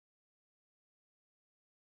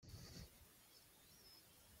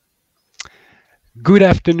Good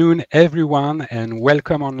afternoon, everyone, and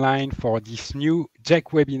welcome online for this new JEC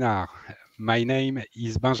webinar. My name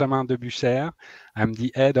is Benjamin Debucher. I'm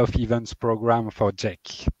the head of events program for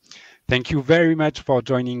JEC. Thank you very much for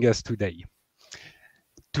joining us today.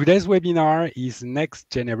 Today's webinar is Next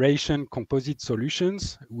Generation Composite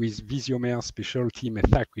Solutions with VISIOMER Specialty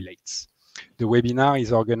Methacrylates. The webinar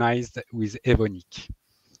is organized with Evonik.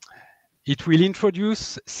 It will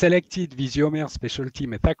introduce selected VISIOMER specialty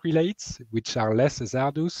methacrylates, which are less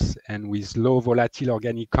hazardous and with low volatile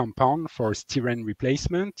organic compound for styrene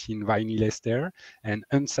replacement in vinyl ester and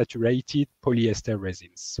unsaturated polyester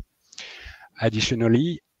resins.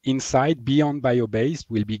 Additionally, insight beyond bio-based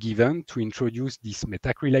will be given to introduce these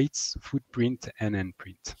methacrylates, footprint, and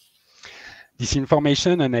handprint. This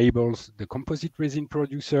information enables the composite resin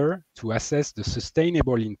producer to assess the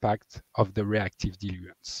sustainable impact of the reactive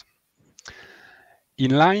diluents.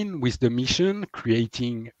 In line with the mission,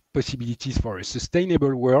 creating possibilities for a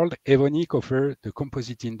sustainable world, Evonik offers the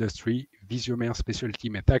composite industry VISIOMER specialty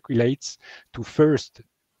methacrylates to first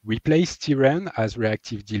replace styrene as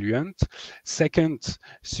reactive diluent, second,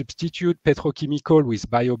 substitute petrochemical with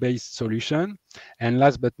bio-based solution, and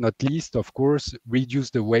last but not least, of course, reduce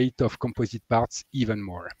the weight of composite parts even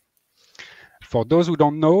more. For those who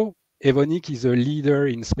don't know, Evonik is a leader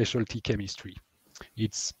in specialty chemistry.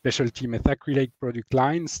 Its specialty methacrylate product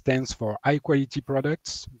line stands for high-quality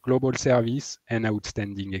products, global service, and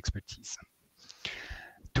outstanding expertise.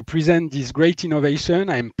 To present this great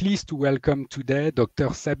innovation, I am pleased to welcome today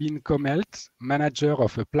Dr. Sabine Kommelt, Manager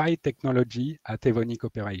of Applied Technology at Evonik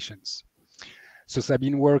Operations. So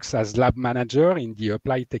Sabine works as lab manager in the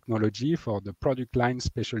applied technology for the product line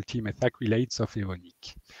specialty methacrylates of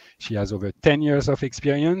Evonik. She has over 10 years of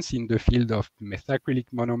experience in the field of methacrylic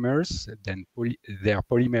monomers, then their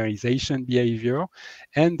polymerization behavior,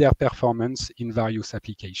 and their performance in various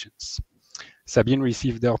applications. Sabine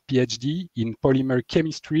received her PhD in polymer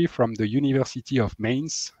chemistry from the University of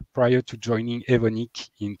Mainz prior to joining Evonik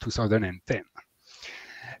in 2010.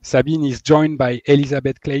 Sabine is joined by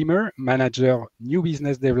Elisabeth Kleimer, Manager New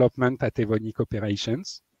Business Development at Evonik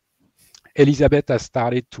Operations. Elisabeth has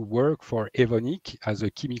started to work for Evonik as a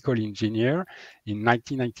chemical engineer in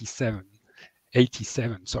 1987.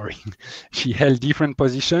 She held different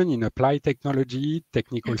positions in applied technology,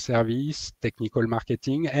 technical service, technical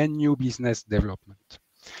marketing, and new business development.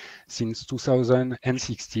 Since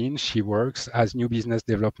 2016, she works as New Business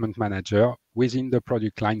Development Manager within the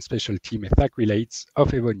product line Specialty Methacrylates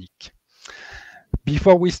of Evonik.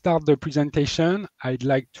 Before we start the presentation, I'd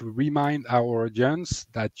like to remind our audience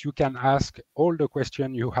that you can ask all the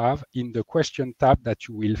questions you have in the question tab that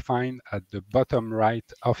you will find at the bottom right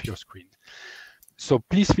of your screen. So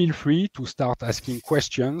please feel free to start asking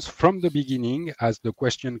questions from the beginning as the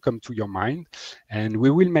question come to your mind, and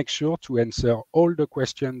we will make sure to answer all the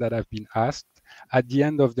questions that have been asked at the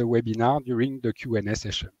end of the webinar during the Q&A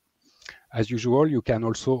session. As usual, you can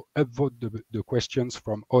also upvote the questions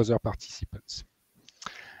from other participants.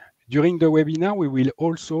 During the webinar, we will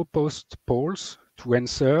also post polls to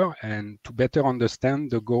answer and to better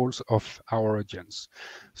understand the goals of our audience.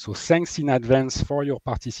 So thanks in advance for your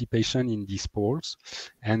participation in these polls.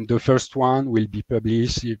 And the first one will be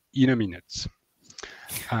published in a minute.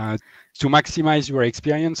 To maximize your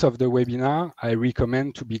experience of the webinar, I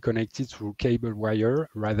recommend to be connected through cable wire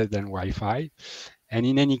rather than Wi-Fi. And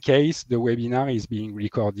in any case, the webinar is being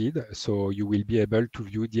recorded, so you will be able to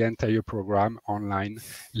view the entire program online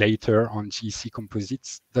later on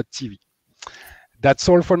gccomposites.tv. That's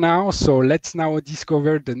all for now, so let's now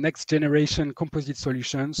discover the next generation composite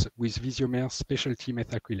solutions with VISIOMER specialty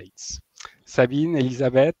methacrylates. Sabine,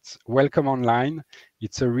 Elisabeth, welcome online.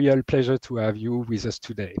 It's a real pleasure to have you with us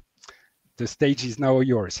today. The stage is now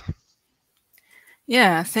yours.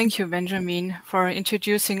 Yeah, thank you, Benjamin, for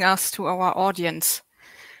introducing us to our audience.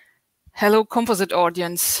 Hello, composite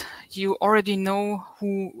audience. You already know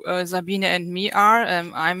who Sabine and me are.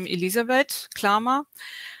 I'm Elisabeth Kleimer.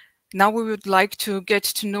 Now we would like to get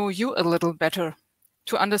to know you a little better,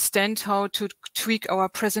 to understand how to tweak our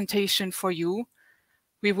presentation for you.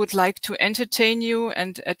 We would like to entertain you,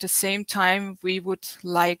 and at the same time, we would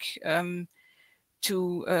like you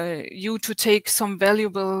to take some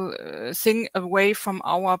valuable thing away from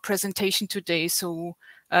our presentation today. So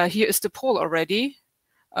here is the poll already.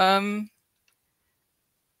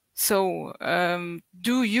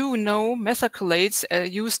 Do you know methacrylates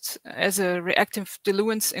used as a reactive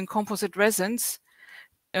diluents in composite resins?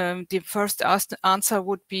 The first answer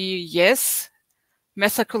would be yes.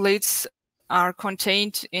 Methacrylates are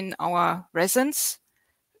contained in our resins.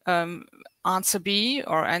 Answer B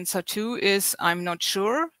or answer 2 is I'm not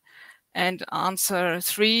sure. And answer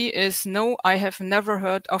 3 is no, I have never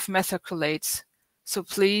heard of methacrylates. So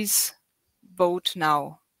please vote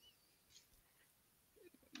now.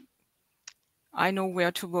 I know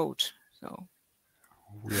where to vote. So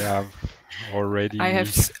we have already. I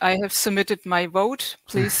have submitted my vote.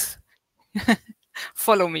 Please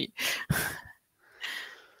follow me.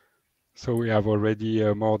 So we have already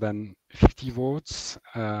more than 50 votes,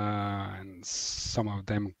 and some of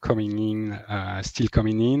them coming in, still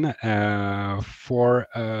coming in. For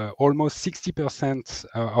almost 60%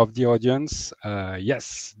 of the audience,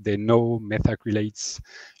 yes, they know methacrylates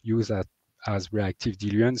used as reactive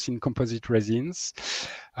diluents in composite resins.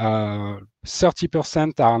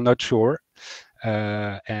 30% are not sure,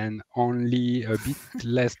 and only a bit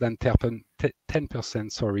less than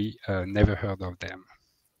 10%, sorry, never heard of them.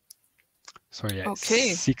 So yeah,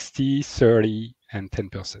 Okay. 60, 30, and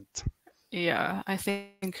 10%. Yeah, I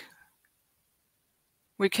think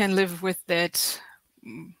we can live with that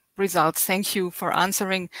results. Thank you for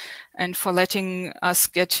answering and for letting us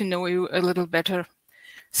get to know you a little better.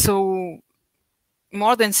 So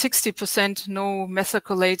more than 60% know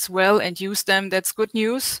methacrylates well and use them. That's good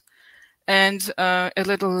news. And a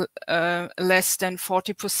little less than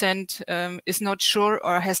 40% is not sure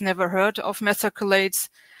or has never heard of methacrylates.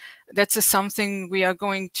 That's something we are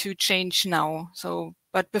going to change now. So,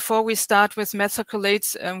 but before we start with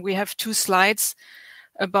methacrylates, we have 2 slides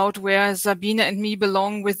about where Sabine and me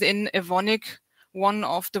belong within Evonik, one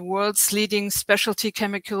of the world's leading specialty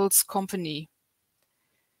chemicals company.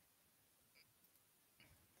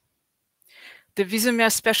 The VISIOMER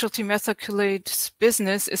Specialty Methacrylates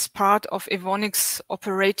business is part of Evonik's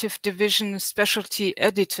operative division Specialty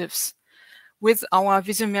Additives. With our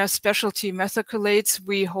VISIOMER Specialty Methacrylates,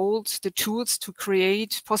 we hold the tools to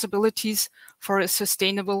create possibilities for a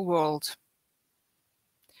sustainable world.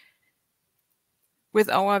 With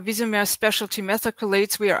our VISIOMER Specialty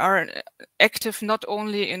Methacrylates, we are active not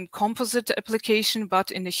only in composite application,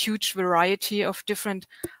 but in a huge variety of different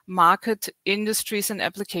market industries and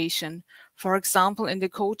application. For example, in the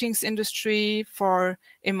coatings industry, for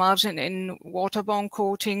emulsion in waterborne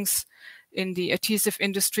coatings, in the adhesive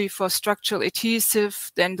industry for structural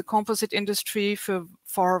adhesive, then the composite industry for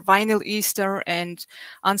vinyl ester and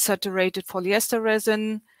unsaturated polyester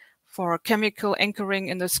resin, for chemical anchoring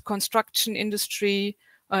in the construction industry,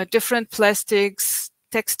 different plastics,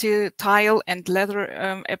 textile, tile and leather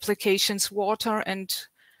applications, water and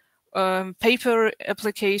paper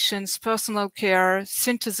applications, personal care,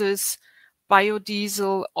 synthesis,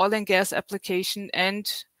 biodiesel, oil and gas application,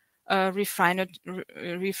 and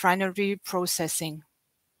refinery processing.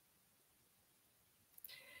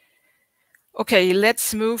 Okay,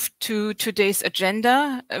 let's move to today's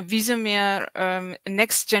agenda. VISIOMER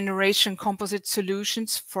next generation composite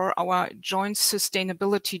solutions for our joint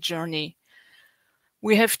sustainability journey.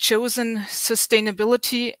 We have chosen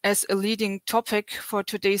sustainability as a leading topic for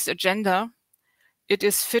today's agenda. It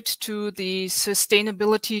is fit to the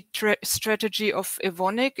sustainability strategy of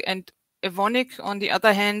Evonik, and Evonik, on the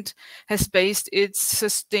other hand, has based its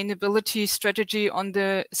sustainability strategy on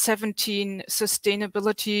the 17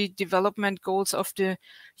 Sustainability Development Goals of the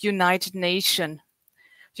United Nations.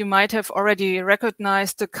 You might have already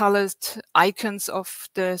recognized the colored icons of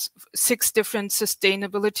the 6 different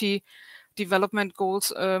sustainability development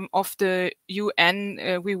goals of the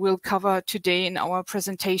UN we will cover today in our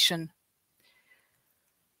presentation.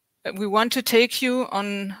 We want to take you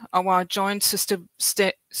on our joint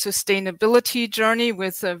sustainability journey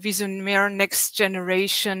with VISIOMER next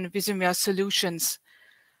generation VISIOMER solutions.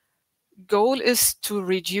 Goal is to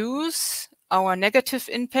reduce our negative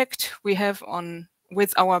impact we have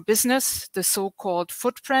with our business, the so-called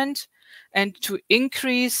footprint, and to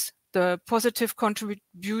increase the positive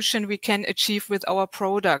contribution we can achieve with our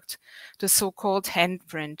product, the so-called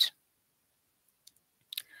handprint.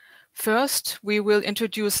 First, we will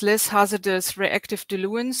introduce less hazardous reactive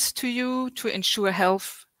diluents to you to ensure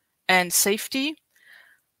health and safety.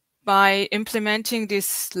 By implementing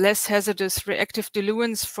these less hazardous reactive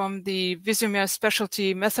diluents from the VISIOMER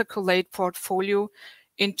Specialty Methacrylate portfolio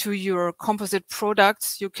into your composite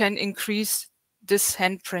products, you can increase this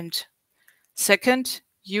handprint. Second,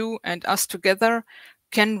 you and us together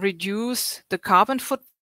can reduce the carbon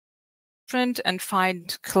footprint and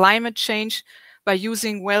fight climate change by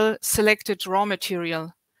using well-selected raw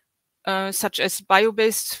material, such as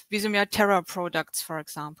bio-based VISIOMER Terra products, for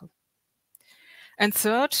example. And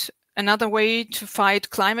third, another way to fight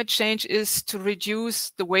climate change is to reduce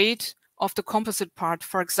the weight of the composite part.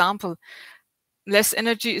 For example, less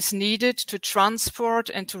energy is needed to transport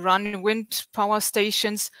and to run wind power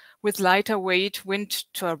stations with lighter weight wind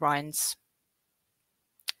turbines.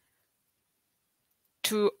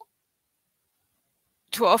 to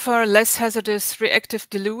offer less hazardous reactive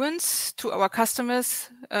diluents to our customers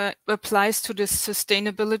applies to this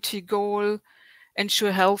sustainability goal,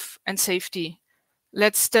 ensure health and safety.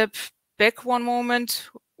 Let's step back one moment.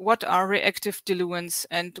 What are reactive diluents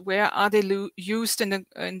and where are they used in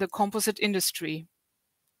the composite industry?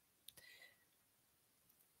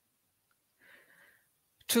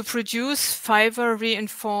 To produce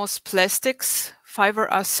fiber-reinforced plastics, fiber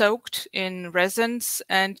are soaked in resins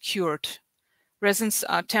and cured. Resins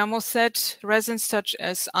are thermoset resins such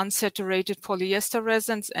as unsaturated polyester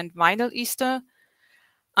resins and vinyl ester.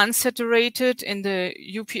 Unsaturated in the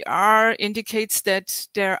UPR indicates that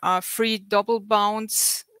there are free double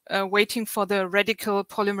bonds waiting for the radical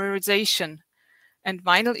polymerization. And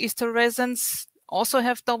vinyl ester resins also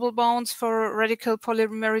have double bonds for radical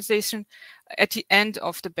polymerization at the end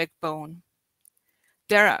of the backbone.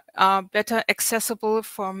 They are better accessible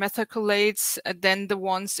for methacrylates than the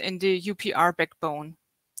ones in the UPR backbone.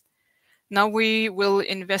 Now we will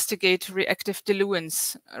investigate reactive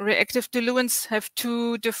diluents. Reactive diluents have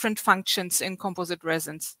two different functions in composite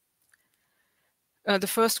resins. The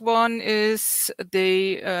first one is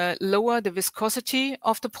they lower the viscosity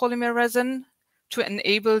of the polymer resin to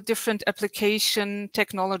enable different application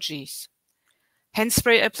technologies.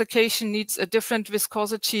 Handspray application needs a different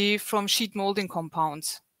viscosity from sheet molding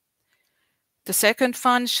compounds. The second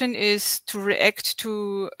function is to react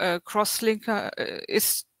to a crosslinker,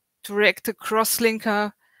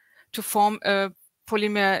 to form a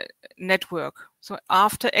polymer network. So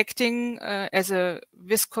after acting as a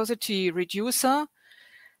viscosity reducer,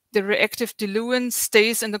 the reactive diluent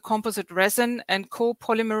stays in the composite resin and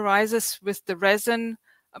co-polymerizes with the resin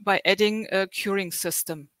by adding a curing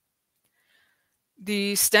system.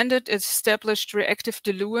 The standard established reactive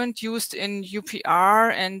diluent used in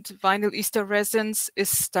UPR and vinyl ester resins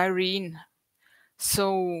is styrene.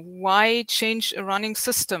 So why change a running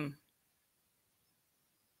system?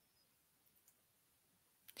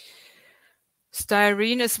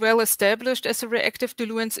 Styrene is well established as a reactive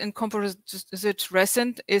diluent in composite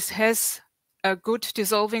resin. It has a good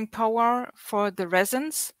dissolving power for the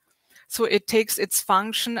resins. So it takes its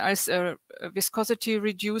function as a viscosity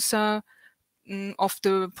reducer of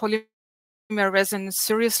the polymer resin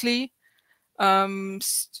seriously.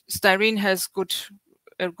 Styrene has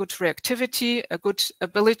a good reactivity, a good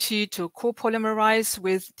ability to co-polymerize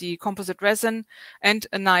with the composite resin, and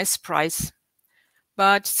a nice price.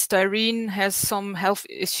 But styrene has some health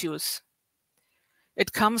issues.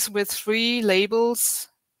 It comes with 3 labels,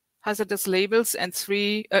 hazardous labels, and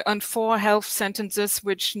 4 health sentences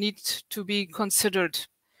which need to be considered.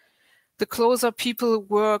 The closer people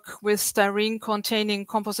work with styrene-containing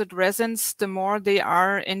composite resins, the more they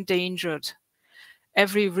are endangered.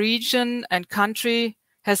 Every region and country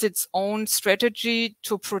has its own strategy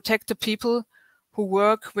to protect the people who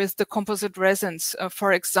work with the composite resins.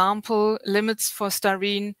 For example, limits for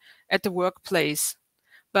styrene at the workplace.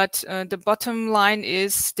 But the bottom line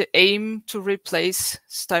is the aim to replace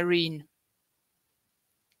styrene.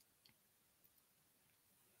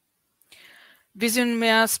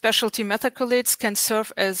 VISIOMER specialty methacrylates can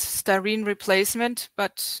serve as styrene replacement,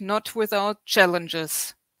 but not without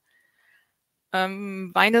challenges.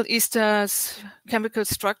 Vinyl ester's chemical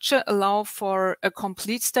structure allow for a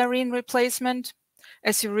complete styrene replacement.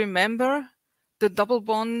 As you remember, the double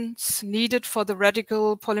bonds needed for the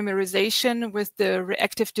radical polymerization with the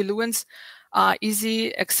reactive diluents are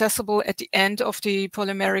easy accessible at the end of the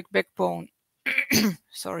polymeric backbone.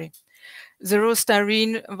 Sorry. Zero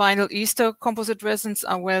styrene vinyl ester composite resins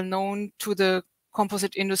are well known to the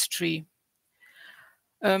composite industry.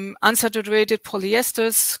 Unsaturated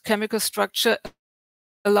polyesters chemical structure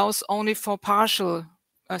allows only for partial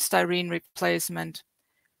styrene replacement.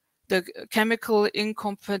 The chemical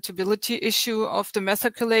incompatibility issue of the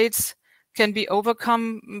methacrylates can be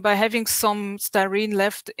overcome by having some styrene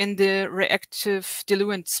left in the reactive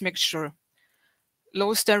diluents mixture.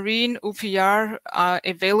 Low styrene UPR are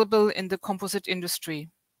available in the composite industry.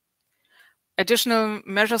 Additional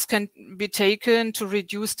measures can be taken to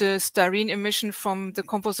reduce the styrene emission from the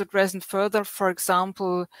composite resin further, for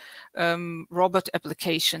example, robot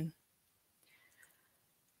application.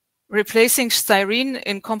 Replacing styrene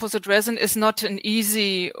in composite resin is not an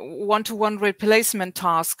easy one-to-one replacement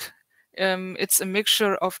task. It's a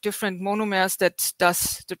mixture of different monomers that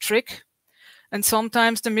does the trick. And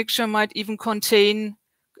sometimes the mixture might even contain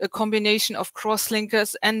a combination of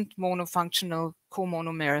cross-linkers and monofunctional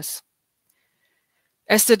comonomers.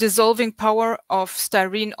 As the dissolving power of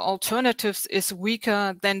styrene alternatives is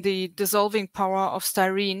weaker than the dissolving power of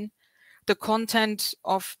styrene, the content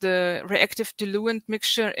of the reactive diluent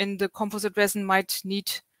mixture in the composite resin might need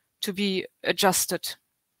to be adjusted.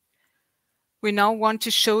 We now want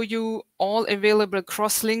to show you all available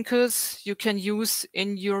cross-linkers you can use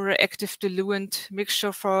in your reactive diluent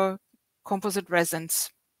mixture for composite resins.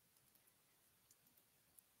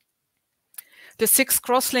 The 6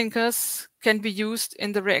 cross-linkers can be used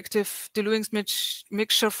in the reactive diluent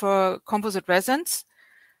mixture for composite resins.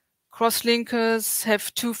 Cross-linkers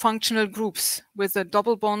have 2 functional groups with a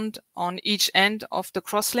double bond on each end of the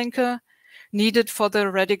cross-linker needed for the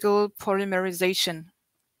radical polymerization.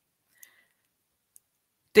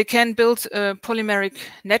 They can build a polymeric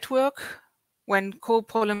network when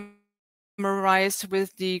co-polymerized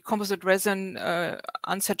with the composite resin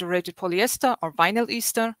unsaturated polyester or vinyl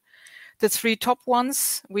ester. The 3 top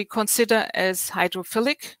ones we consider as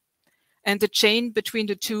hydrophilic, and the chain between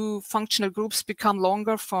the 2 functional groups become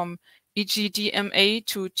longer from EGDMA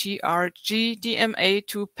to TRGDMA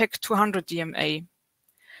to PEC200DMA.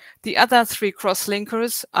 The other 3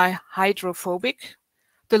 cross-linkers are hydrophobic.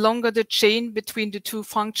 The longer the chain between the 2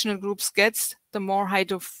 functional groups gets, the more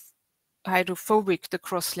hydrophobic the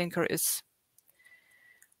cross-linker is.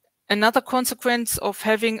 Another consequence of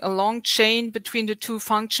having a long chain between the 2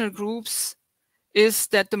 functional groups is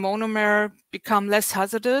that the monomer become less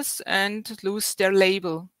hazardous and lose their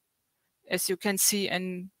label, as you can see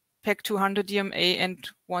in PEC200DMA and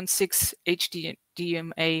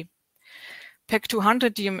 16HDMA.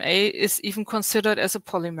 PEC200DMA is even considered as a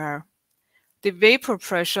polymer. The vapor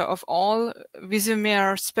pressure of all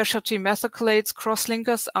VISIOMER specialty methacrylates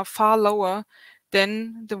crosslinkers are far lower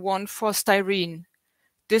than the one for styrene.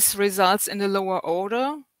 This results in a lower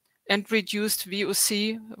odor and reduced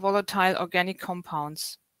VOC, volatile organic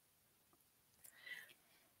compounds.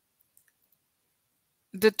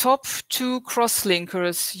 The top 2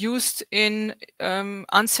 crosslinkers used in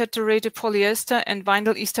unsaturated polyester and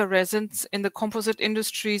vinyl ester resins in the composite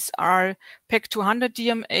industries are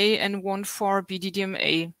PEC200DMA and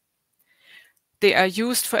 14BDDMA. They are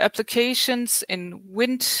used for applications in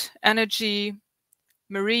wind energy,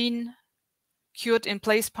 marine,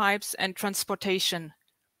 cured-in-place pipes, and transportation.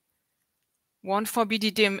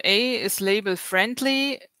 14BDDMA is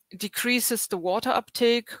label-friendly, decreases the water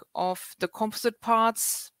uptake of the composite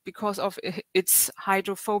parts because of its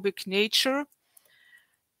hydrophobic nature,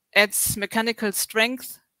 adds mechanical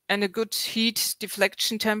strength and a good heat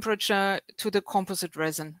deflection temperature to the composite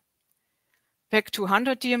resin.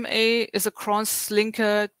 PEC200DMA is a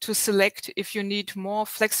cross-linker to select if you need more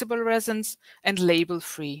flexible resins and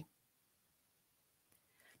label-free.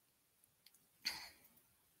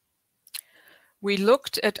 We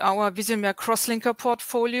looked at our VISIOMER crosslinker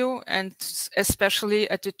portfolio and especially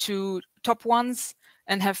at the 2 top ones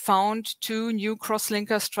and have found 2 new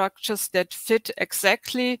crosslinker structures that fit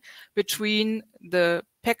exactly between the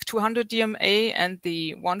PEC200DMA and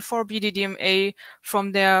the 14BDDMA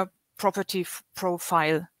from their property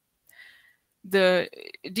profile. The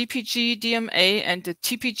DPG-DMA and the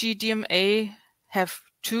TPG-DMA have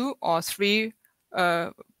 2 or 3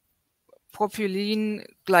 propylene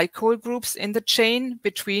glycol groups in the chain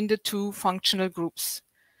between the 2 functional groups.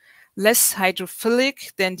 Less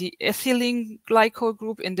hydrophilic than the ethylene glycol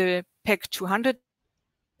group in the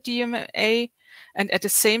PEC200DMA, and at the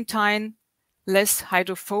same time, less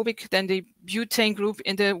hydrophobic than the butane group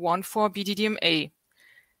in the 14BDDMA.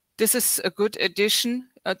 This is a good addition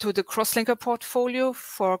to the crosslinker portfolio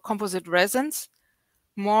for composite resins.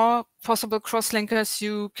 More possible crosslinkers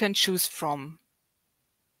you can choose from.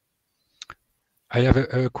 I have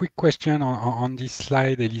a quick question on this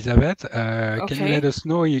slide, Elisabeth. Okay. Can you let us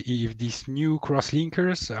know if these new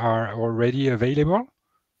crosslinkers are already available?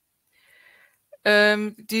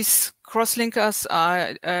 These crosslinkers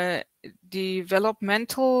are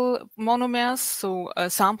developmental monomers, so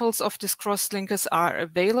samples of these crosslinkers are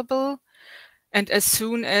available. And as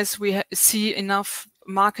soon as we see enough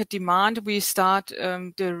market demand, we start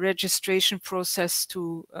the registration process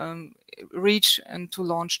to reach and to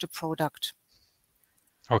launch the product.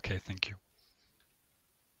 Okay, thank you.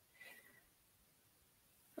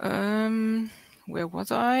 Where was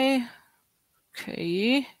I?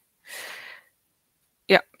 Okay.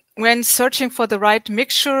 Yeah, when searching for the right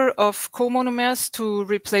mixture of comonomers to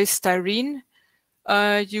replace styrene,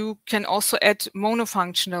 you can also add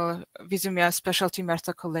monofunctional VISIOMER specialty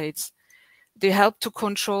methacrylates. They help to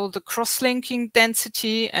control the cross-linking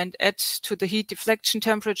density and add to the heat deflection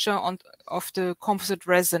temperature of the composite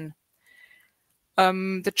resin.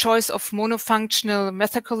 The choice of monofunctional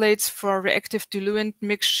methacrylates for reactive diluent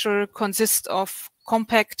mixture consists of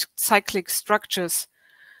compact cyclic structures.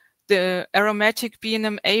 The aromatic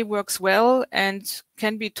BNMA works well and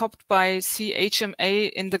can be topped by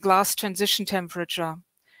CHMA in the glass transition temperature,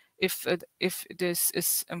 if this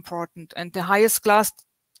is important. And the highest glass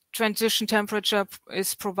transition temperature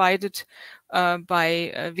is provided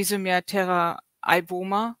by VISIOMER Terra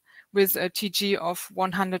Iboma with a TG of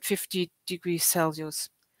 150 degrees Celsius.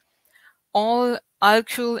 All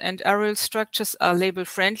alkyl and aryl structures are label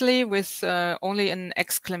friendly with only an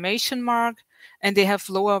exclamation mark, and they have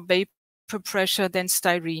lower vapor pressure than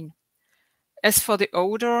styrene. As for the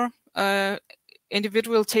odor,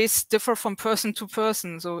 individual tastes differ from person to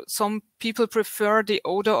person. So some people prefer the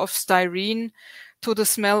odor of styrene to the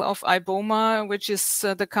smell of Iboma, which is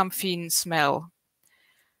the camphene smell.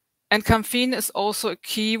 And camphene is also a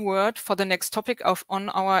key word for the next topic on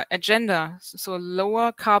our agenda. So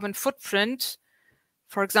lower carbon footprint,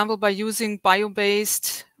 for example, by using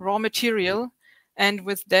bio-based raw material. And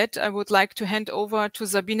with that, I would like to hand over to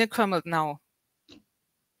Sabine Kömmelt now.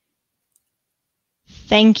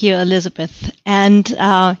 Thank you, Elizabeth. And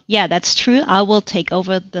yeah, that's true. I will take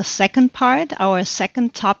over the second part, our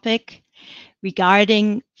second topic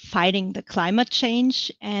regarding fighting the climate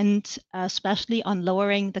change and especially on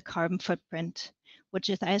lowering the carbon footprint, which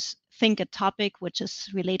is, I think, a topic which is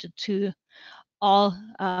related to all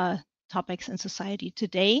topics in society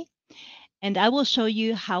today. And I will show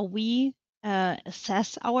you how we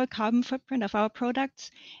assess our carbon footprint of our products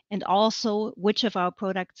and also which of our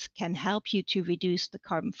products can help you to reduce the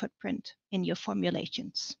carbon footprint in your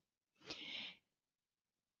formulations.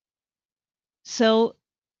 So,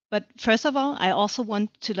 but first of all, I also want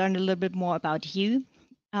to learn a little bit more about you,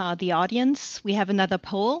 the audience. We have another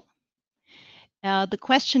poll. The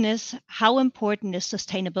question is, how important is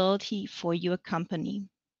sustainability for your company?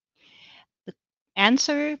 The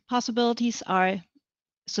answer possibilities are: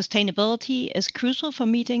 sustainability is crucial for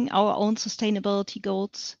meeting our own sustainability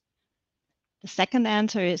goals. The second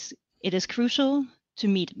answer is, it is crucial to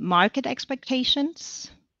meet market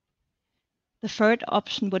expectations. The third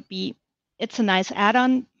option would be, it's a nice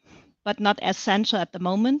add-on, but not essential at the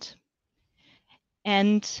moment.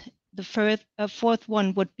 And the fourth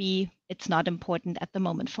one would be, it's not important at the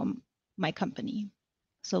moment for my company.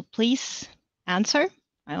 So please answer.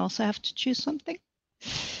 I also have to choose something.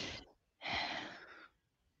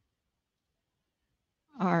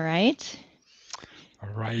 All right. All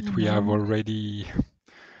right, we have already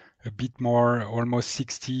a bit more, almost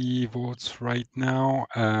 60 votes right now.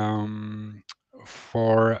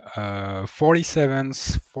 For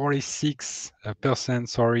 46%,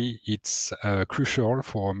 sorry, it's crucial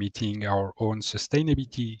for meeting our own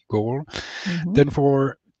sustainability goal. Mm-hmm. Then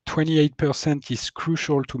for 28% is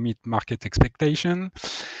crucial to meet market expectation.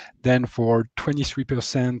 Then for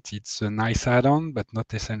 23%, it's a nice add-on, but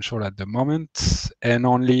not essential at the moment. And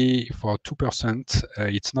only for 2%,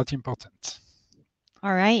 it's not important.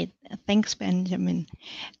 All right. Thanks, Benjamin.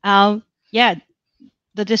 Yeah,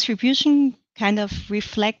 the distribution kind of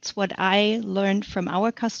reflects what I learned from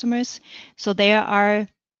our customers. So there are,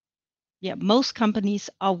 most companies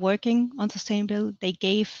are working on sustainability. They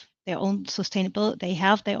have their own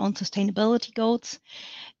sustainability goals.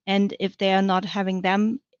 And if they are not having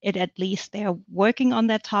them, at least they are working on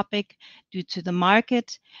that topic due to the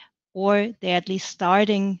market, or they're at least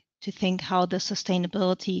starting to think how the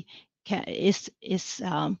sustainability is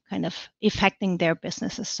kind of affecting their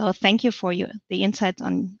businesses. So thank you for the insights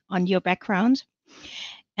on your background.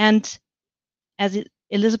 And as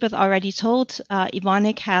Elizabeth already told,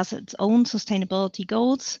 Evonik has its own sustainability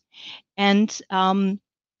goals. And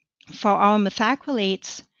for our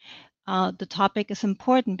methacrylates, the topic is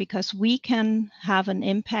important because we can have an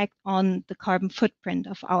impact on the carbon footprint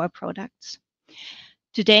of our products.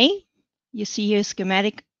 Today, you see here a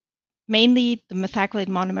schematic. Mainly, the methacrylate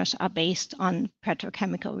monomers are based on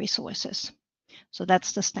petrochemical resources. So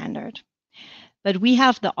that's the standard. But we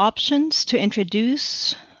have the options to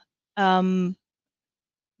introduce raw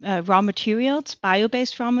materials,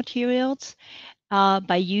 bio-based raw materials,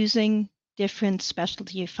 by using different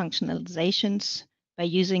specialty functionalizations, by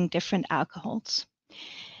using different alcohols.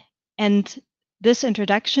 And this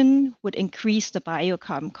introduction would increase the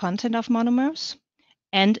biocarbon content of monomers,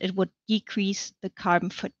 and it would decrease the carbon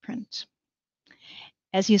footprint.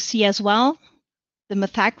 As you see as well, the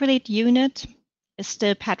methacrylate unit is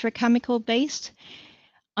still petrochemical based.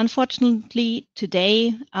 Unfortunately,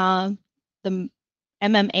 today, the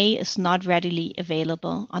MMA is not readily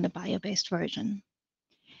available on a bio-based version.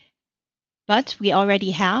 But we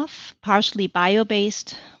already have partially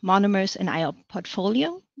bio-based monomers in our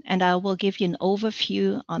portfolio, and I will give you an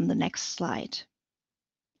overview on the next slide.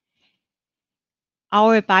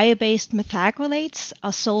 Our bio-based methacrylates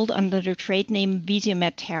are sold under the trade name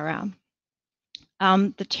VISIOMER Terra.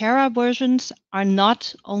 The Terra versions are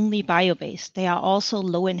not only bio-based, they are also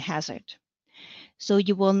low in hazard. So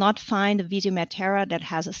you will not find a VISIOMER Terra that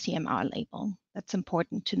has a CMR label. That's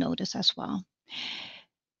important to notice as well.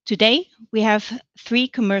 Today, we have 3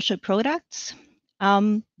 commercial products,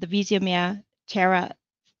 the VISIOMER Terra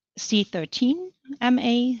C13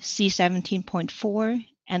 MA, C17.4,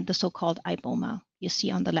 and the so-called IBOMA you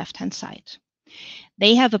see on the left-hand side.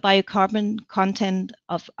 They have a biocarbon content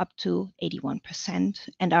of up to 81%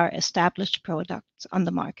 and are established products on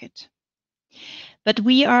the market. But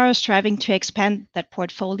we are striving to expand that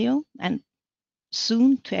portfolio and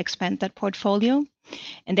soon to expand that portfolio.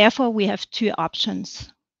 And therefore, we have 2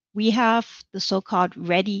 options. We have the so-called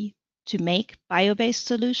ready-to-make bio-based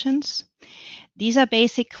solutions. These are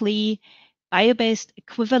basically bio-based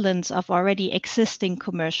equivalents of already existing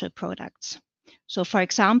commercial products. So for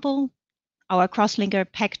example, our crosslinker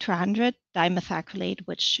PEC 200 dimethacrylate,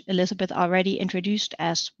 which Elizabeth already introduced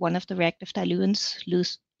as one of the reactive diluents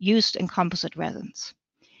used in composite resins.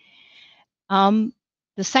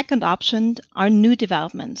 The second option are new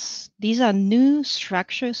developments. These are new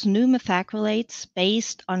structures, new methacrylates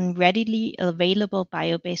based on readily available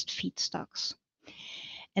bio-based feedstocks.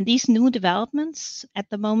 And these new developments, at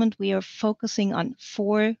the moment, we are focusing on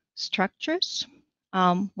 4 structures.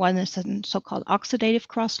 One is a so-called oxidative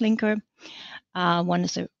crosslinker, one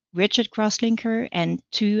is a rigid crosslinker, and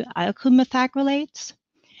 2 alkyl methacrylates.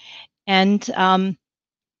 And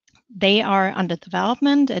they are under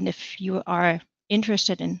development. And if you are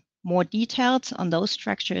interested in more details on those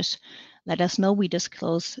structures, let us know. We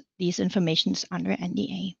disclose these informations under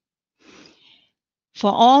NDA.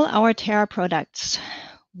 For all our Terra products,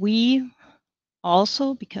 we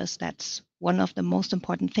also, because that's one of the most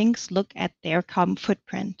important things, look at their carbon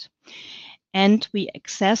footprint. And we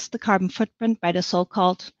assess the carbon footprint by the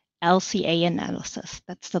so-called LCA analysis.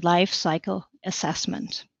 That's the life cycle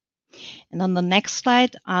assessment. And on the next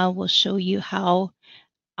slide, I will show you how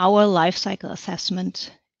our life cycle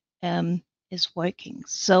assessment is working.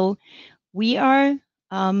 So we are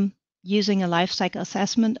using a life cycle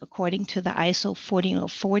assessment according to the ISO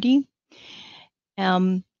 14040.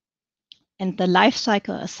 And the life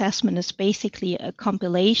cycle assessment is basically a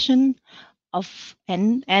compilation of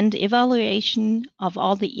and evaluation of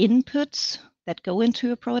all the inputs that go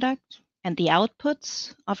into a product and the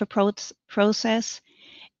outputs of a process,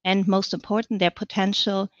 and most important, their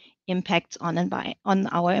potential impacts on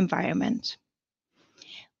our environment.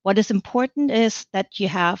 What is important is that you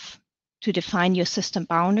have to define your system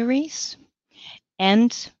boundaries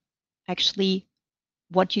and actually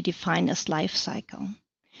what you define as life cycle.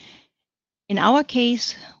 In our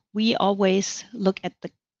case, we always look at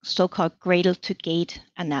the so-called cradle-to-gate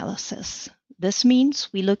analysis. This means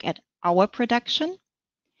we look at our production,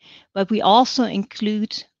 but we also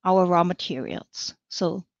include our raw materials,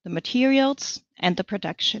 so the materials and the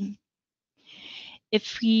production.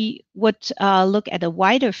 If we would look at a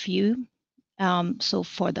wider view, so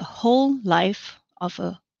for the whole life of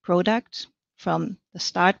a product, from the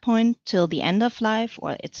start point till the end of life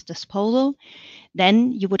or its disposal,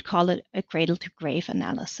 then you would call it a cradle-to-grave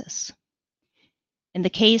analysis. In the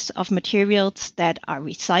case of materials that are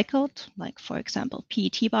recycled, like for example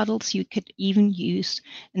PET bottles, you could even use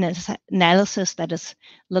an analysis that is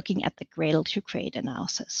looking at the cradle-to-grave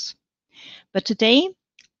analysis. But today,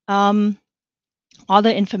 all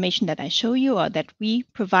the information that I show you or that we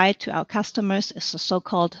provide to our customers is the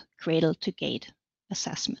so-called cradle-to-gate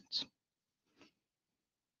assessment.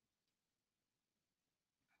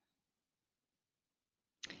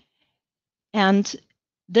 And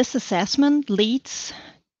this assessment leads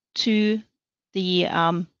to the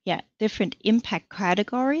different impact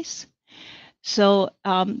categories. So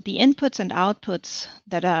the inputs and outputs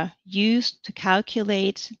that are used to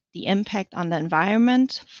calculate the impact on the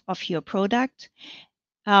environment of your product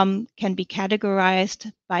can be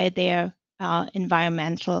categorized by their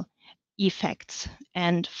environmental effects.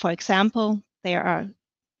 And for example,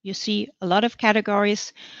 you see a lot of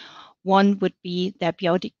categories. One would be the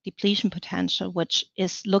abiotic depletion potential, which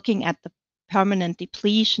is looking at the permanent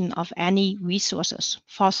depletion of any resources,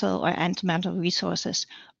 fossil or elemental resources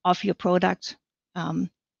of your product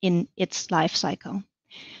in its life cycle.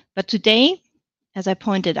 But today, as I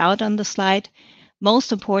pointed out on the slide,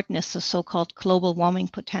 most important is the so-called global warming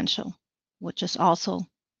potential, which is also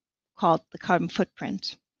called the carbon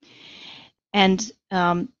footprint. And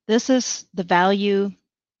this is the value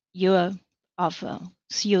of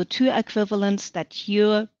CO2 equivalents that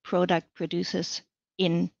your product produces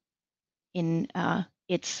in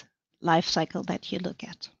its life cycle that you look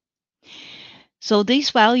at. So these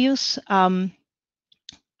values are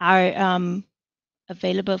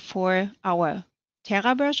available for our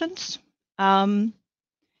Terra versions. And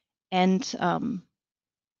on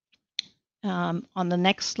the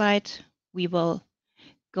next slide, we will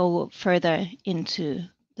go further into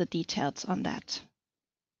the details on that.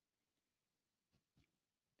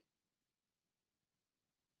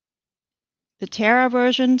 The Terra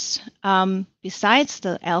versions, besides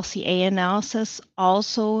the LCA analysis,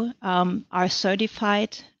 also are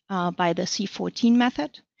certified by the C14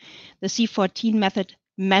 method. The C14 method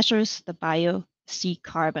measures the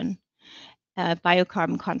biocarbon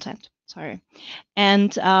content. Sorry,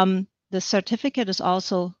 and the certificate is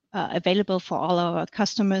also available for all our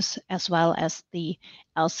customers, as well as the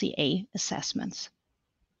LCA assessments.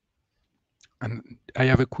 And I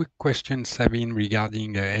have a quick question, Sabine,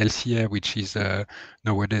 regarding LCA, which is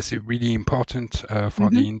nowadays really important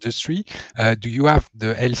for the industry. Do you have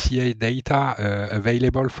the LCA data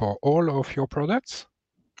available for all of your products?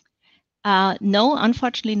 No,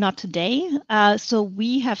 unfortunately not today. So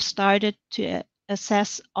we have started to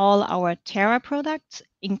assess all our Terra products,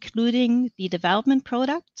 including the development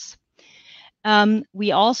products.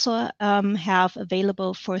 We also have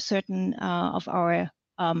available for certain of our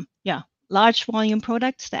large volume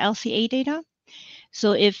products, the LCA data.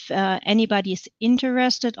 So if anybody is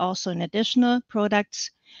interested also in additional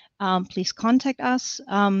products, please contact us.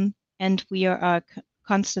 And we are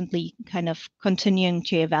constantly kind of continuing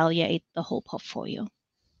to evaluate the whole portfolio.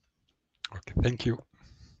 Okay, thank you.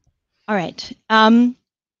 All right.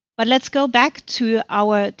 But let's go back to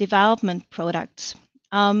our development products.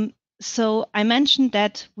 So I mentioned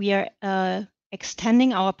that we are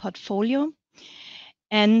extending our portfolio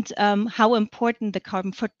and how important the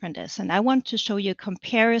carbon footprint is. And I want to show you a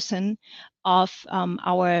comparison of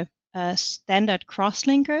our standard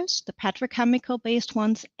crosslinkers, the petrochemical-based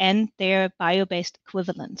ones, and their bio-based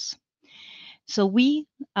equivalents. So we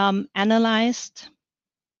analyzed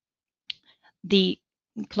the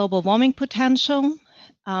global warming potential,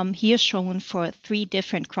 here shown for 3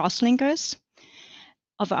 different crosslinkers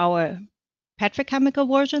of our petrochemical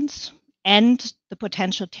versions and the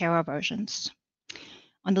potential Terra versions.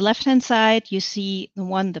 On the left-hand side, you see the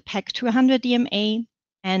PEC 200 DMA,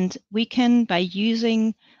 and we can, by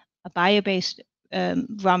using a bio-based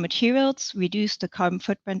raw materials, reduce the carbon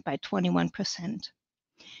footprint by 21%.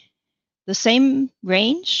 The same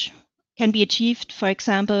range can be achieved, for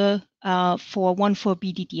example, for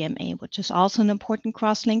 1,4-BD-DMA, which is also an important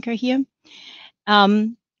crosslinker here.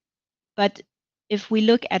 But if we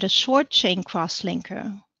look at a short chain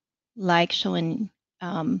crosslinker, like shown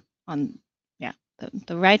on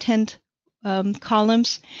the right-hand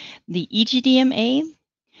columns, the EGDMA,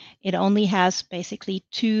 it only has basically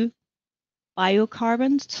 2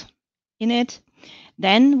 biocarbons in it.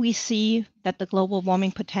 Then we see that the global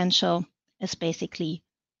warming potential is basically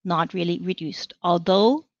not really reduced,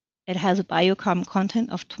 although it has a biocarbon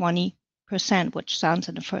content of 20%, which sounds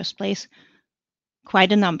in the first place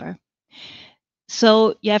quite a number.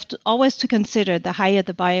 So you have to always to consider the higher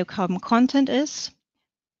the biocarbon content is.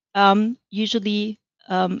 Usually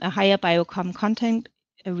a higher biocarbon content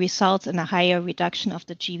results in a higher reduction of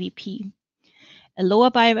the GWP. A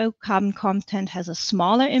lower biocarbon content has a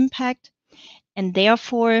smaller impact, and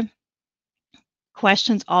therefore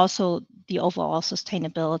questions also the overall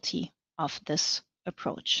sustainability of this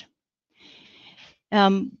approach.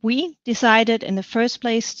 We decided in the first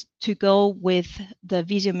place to go with the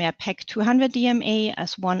VISIOMER PEC 200 DMA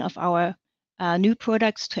as one of our new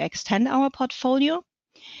products to extend our portfolio.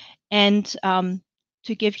 And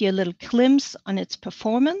to give you a little glimpse on its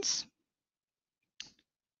performance.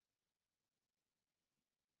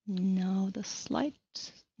 No, the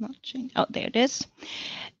slide's not changing. Oh, there it is.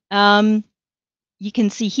 You can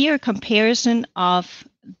see here a comparison of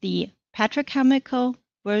the petrochemical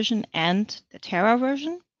version and the Terra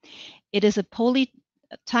version. It is a poly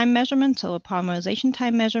time measurement, so a polymerization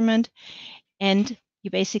time measurement, and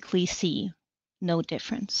you basically see no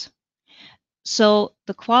difference. So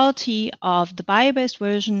the quality of the bio-based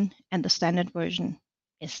version and the standard version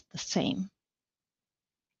is the same.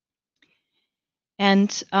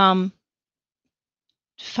 And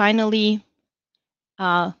finally,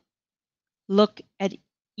 look at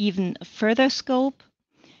even a further scope.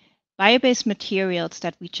 Bio-based materials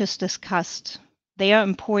that we just discussed, they are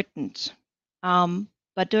important.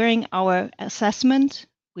 But during our assessment,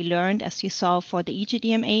 we learned, as you saw for the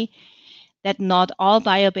EGDMA, that not all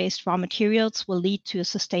bio-based raw materials will lead to a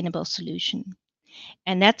sustainable solution.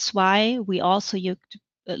 And that's why we also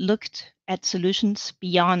looked at solutions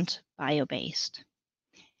beyond bio-based.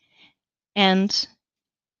 And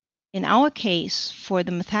in our case, for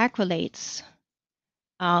the methacrylates,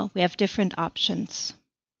 we have different options.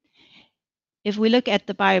 If we look at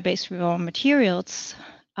the bio-based raw materials,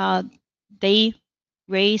 they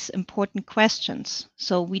raise important questions.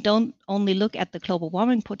 So we don't only look at the global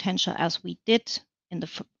warming potential as we did in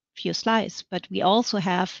the few slides, but we also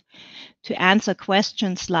have to answer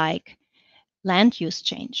questions like land use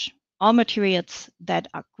change. All materials that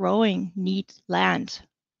are growing need land.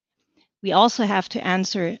 We also have to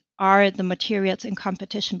answer, are the materials in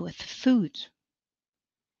competition with food?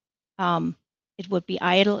 It would be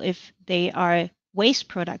idle if they are waste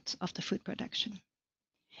products of the food production.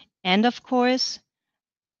 And of course,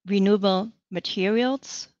 renewable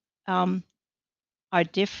materials are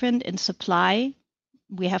different in supply.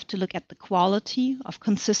 We have to look at the quality of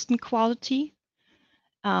consistent quality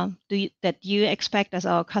that you expect as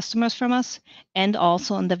our customers from us, and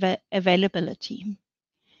also on the availability.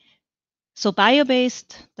 So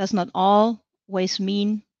bio-based does not always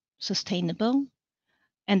mean sustainable,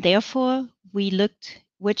 and therefore we looked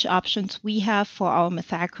which options we have for our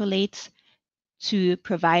methacrylates to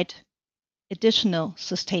provide additional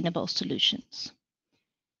sustainable solutions.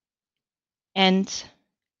 And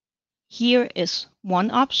here is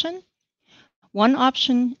one option. One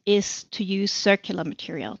option is to use circular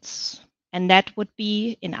materials, and that would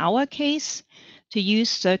be, in our case, to use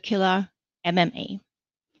circular MMA,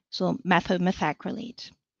 so methyl methacrylate.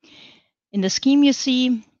 In the scheme, you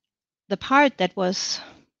see the part that was,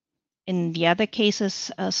 in the other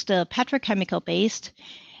cases, still petrochemical based,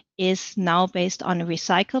 is now based on a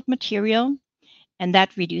recycled material, and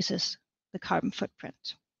that reduces the carbon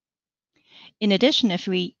footprint. In addition, if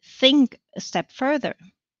we think a step further,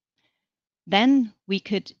 then we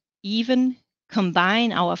could even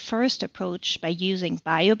combine our first approach by using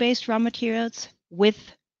bio-based raw materials with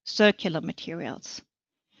circular materials.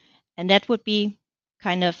 And that would be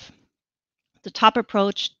kind of the top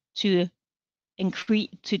approach to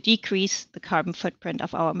decrease the carbon footprint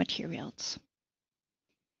of our materials.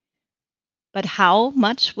 But how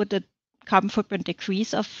much would the carbon footprint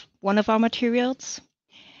decrease of one of our materials?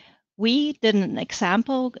 We did an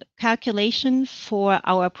example calculation for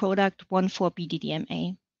our product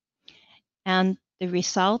 1,4-BDDMA, and the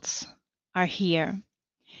results are here.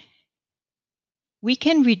 We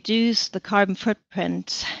can reduce the carbon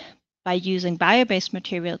footprint by using bio-based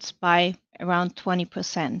materials by around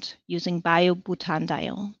 20% using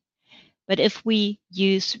biobutanediol. But if we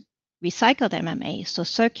use recycled MMA, so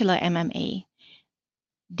circular MMA,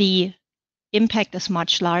 the impact is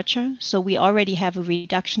much larger. So we already have a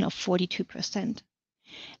reduction of 42%.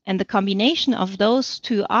 And the combination of those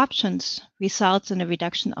two options results in a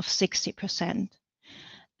reduction of 60%.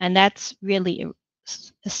 And that's really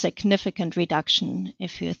a significant reduction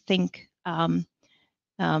if you think in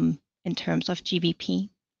terms of GVP.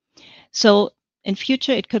 So in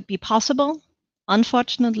future, it could be possible.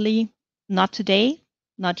 Unfortunately, not today,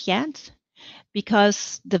 not yet,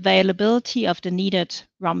 because the availability of the needed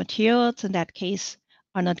raw materials in that case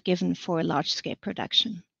are not given for a large-scale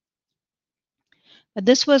production. But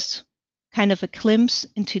this was kind of a glimpse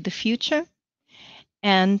into the future.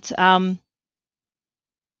 And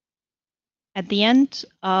at the end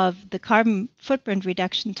of the carbon footprint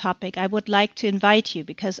reduction topic, I would like to invite you,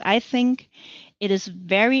 because I think it is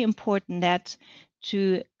very important that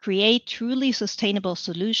to create truly sustainable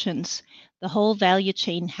solutions, the whole value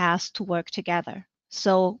chain has to work together.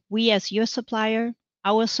 So we as your supplier,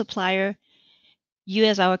 our supplier, you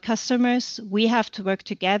as our customers, we have to work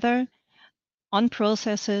together on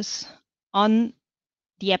processes, on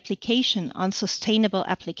the application, on sustainable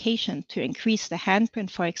application to increase the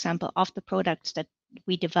handprint, for example, of the products that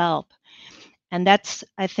we develop. And that's,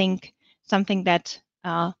 I think, something that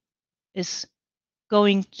is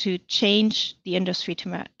going to change the industry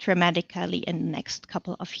dramatically in the next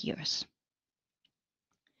couple of years.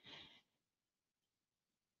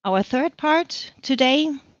 Our third part today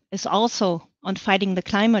is also on fighting the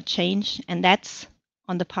climate change, and that's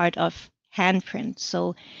on the part of handprint.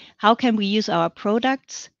 So how can we use our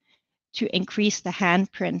products to increase the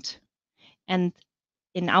handprint? And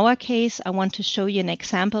in our case, I want to show you an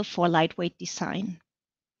example for lightweight design.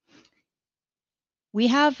 We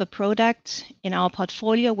have a product in our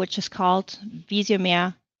portfolio which is called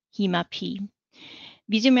VISIOMER HEMA-P.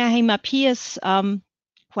 VISIOMER HEMA-P is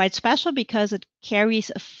quite special because it carries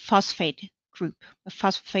a phosphate group, a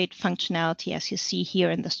phosphate functionality, as you see here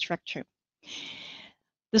in the structure.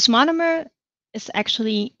 This monomer is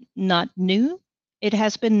actually not new. It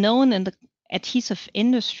has been known in the adhesive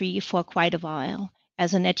industry for quite a while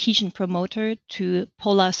as an adhesion promoter to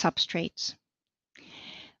polar substrates.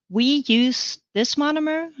 We use this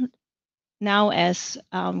monomer now as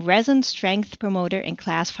resin strength promoter in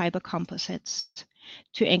glass fiber composites.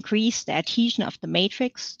 to increase the adhesion of the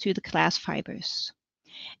matrix to the glass fibers.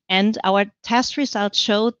 And our test results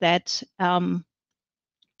showed that the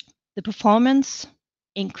performance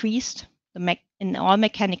increased in all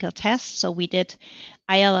mechanical tests. So we did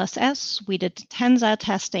ILSS, we did tensile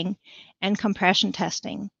testing, and compression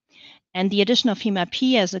testing. And the addition of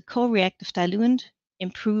HEMA-P as a co-reactive diluent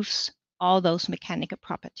improves all those mechanical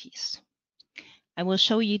properties. I will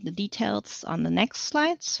show you the details on the next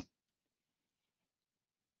slides.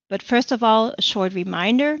 But first of all, a short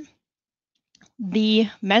reminder. The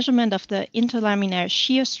measurement of the interlaminar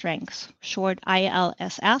shear strength, short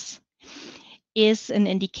ILSS, is an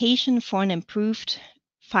indication for an improved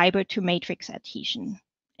fiber to matrix adhesion.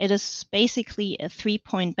 It is basically a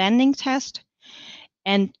 3-point bending test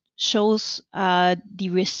and shows the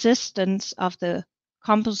resistance of the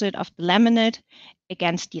composite of the laminate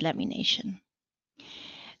against delamination.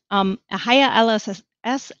 A higher ILSS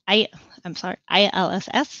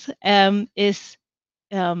is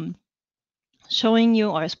showing you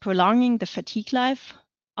or is prolonging the fatigue life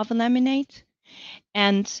of a laminate,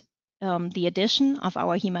 and the addition of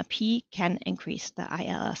our HEMA-P can increase the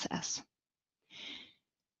ILSS.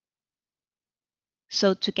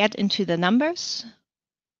 So to get into the numbers,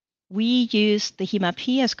 we use the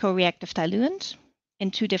HEMA-P as co-reactive diluent in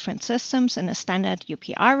 2 different systems, in a standard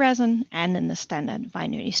UPR resin and in the standard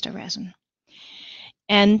Vinyl Ester resin.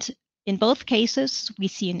 And in both cases, we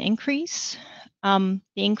see an increase. The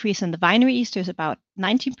increase in the Vinyl Ester is about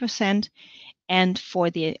 19%, and for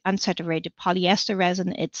the unsaturated polyester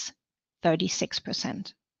resin, it's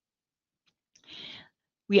 36%.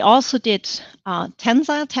 We also did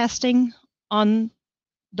tensile testing on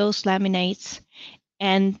those laminates,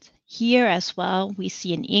 and here as well, we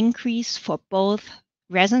see an increase for both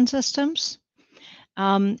resin systems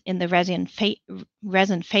in the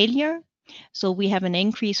resin failure. So we have an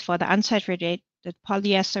increase for the unsaturated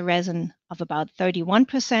polyester resin of about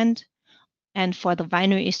 31%, and for the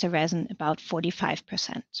Vinyl Ester resin, about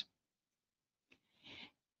 45%.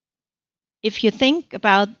 If you think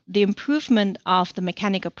about the improvement of the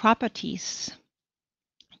mechanical properties,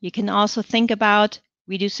 you can also think about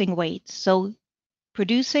reducing weight. So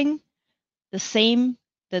producing the same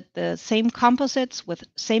composites with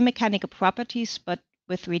same mechanical properties, but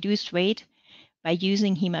with reduced weight by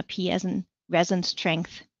using HEMA-P as a resin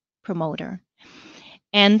strength promoter.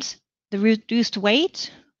 And the reduced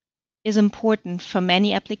weight is important for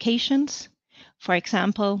many applications. For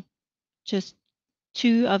example, just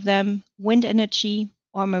 2 of them, wind energy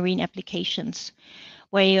or marine applications,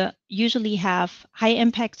 where you usually have high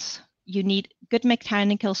impacts. You need good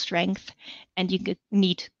mechanical strength and you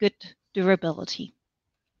need good durability.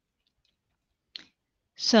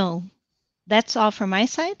 So that's all from my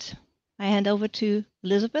side. I hand over to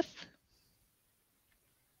Elizabeth.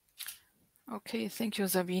 Okay, thank you,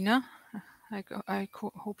 Sabine. I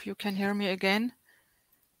hope you can hear me again.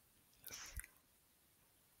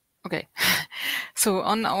 Okay, so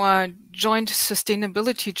on our joint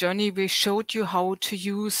sustainability journey, we showed you how to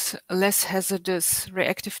use less hazardous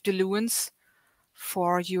reactive diluents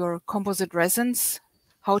for your composite resins,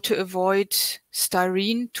 how to avoid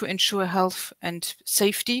styrene to ensure health and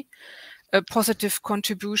safety, a positive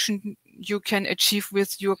contribution you can achieve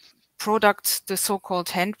with your products, the so-called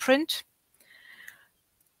handprint.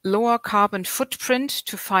 Lower carbon footprint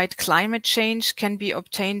to fight climate change can be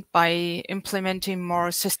obtained by implementing more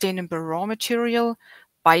sustainable raw material,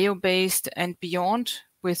 bio-based and beyond,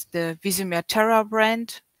 with the VISIOMER Terra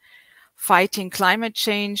brand. Fighting climate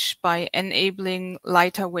change by enabling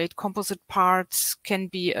lighter weight composite parts can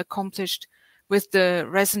be accomplished with the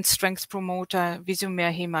resin strength promoter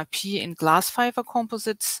VISIOMER HEMA-P in glass fiber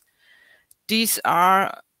composites. These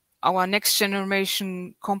are our next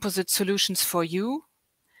generation composite solutions for you.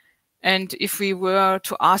 And if we were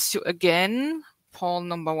to ask you again, poll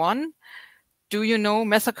number 1, do you know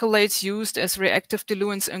methacrylates used as reactive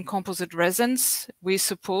diluents in composite resins? We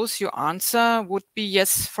suppose your answer would be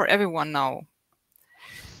yes for everyone now.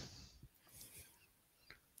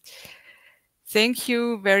 Thank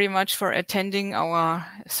you very much for attending our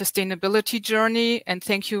sustainability journey, and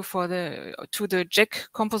thank you to the JEC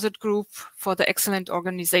Composite Group for the excellent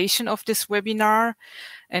organization of this webinar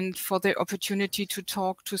and for the opportunity to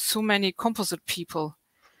talk to so many composite people.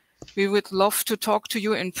 We would love to talk to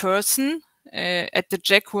you in person at the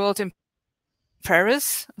JEC World in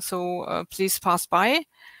Paris, so please pass by.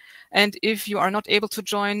 And if you are not able to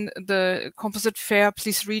join the composite fair,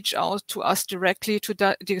 please reach out to us directly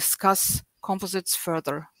to discuss composites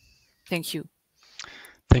further. Thank you.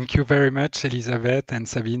 Thank you very much, Elisabeth and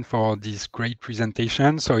Sabine, for this great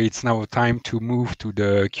presentation. So it's now time to move to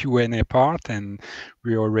the Q&A part, and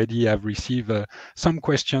we already have received some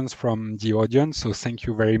questions from the audience. So thank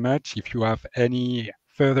you very much. If you have any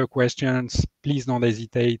further questions, please don't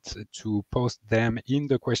hesitate to post them in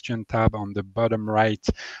the question tab on the bottom right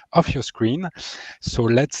of your screen. So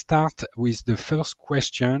let's start with the first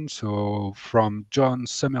question. So from John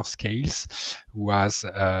Summerscales, who has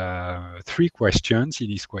 3 questions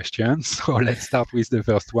in his question. So let's start with the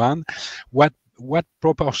first one. What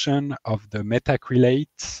proportion of the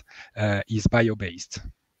methacrylates is bio-based?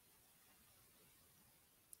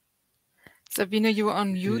 Sabine, you are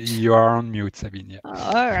on mute. You are on mute, Sabine. Yeah.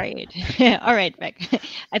 All right. All right, Beck.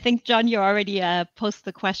 I think, John, you already posed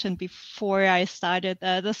the question before I started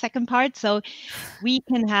the second part. So we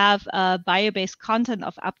can have a bio-based content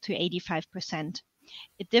of up to 85%.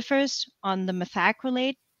 It differs on the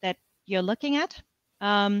methacrylate that you're looking at.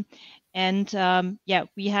 Yeah,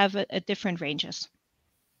 we have different ranges.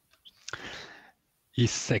 His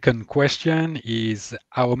second question is,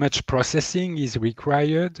 how much processing is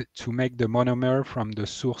required to make the monomer from the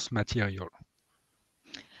source material?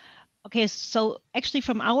 Okay, so actually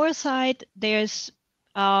from our side, there's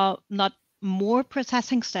not more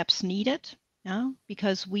processing steps needed,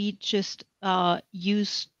 because we just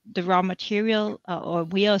use the raw material, or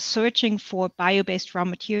we are searching for bio-based raw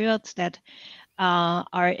materials that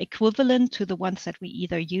are equivalent to the ones that we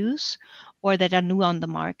either use or that are new on the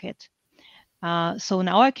market. So in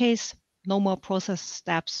our case, no more process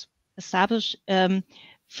steps established.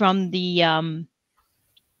 From the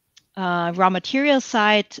raw material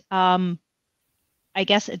side, I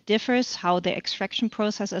guess it differs how the extraction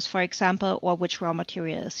process is, for example, or which raw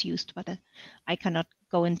material is used, but I cannot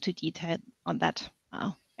go into detail on that.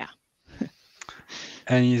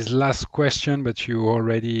 And his last question, but you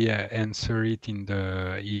already answered it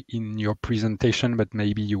in your presentation, but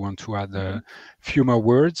maybe you want to add a few more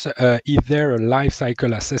words. Is there a life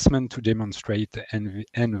cycle assessment to demonstrate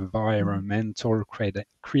environmental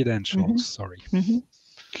credentials? Sorry.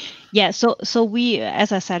 Yeah, so we,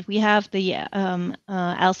 as I said, we have the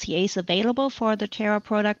LCAs available for the Terra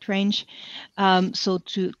product range. So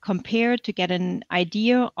to compare, to get an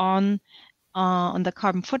idea on the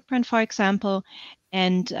carbon footprint, for example,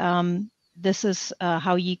 and this is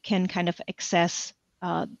how you can kind of access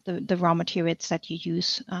the raw materials that you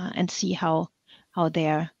use and see how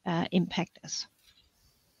their impact is.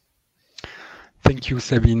 Thank you,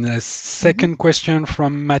 Sabine. Second question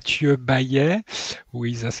from Mathieu Bayet, who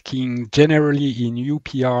is asking, generally in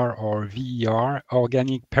UPR or VER,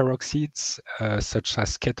 organic peroxides, such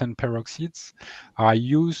as ketone peroxides, are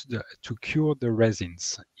used to cure the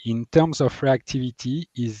resins. In terms of reactivity,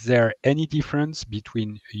 is there any difference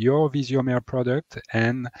between your VISIOMER product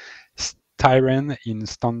and styrene in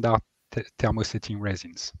standard thermosetting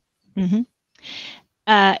resins?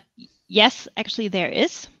 Yes, actually there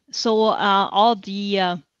is. So all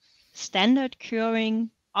the standard curing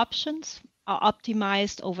options are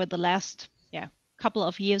optimized over the last couple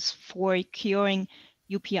of years for curing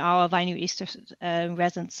UPR or vinyl ester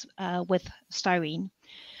resins with styrene.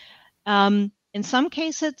 In some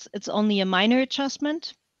cases, it's only a minor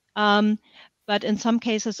adjustment, but in some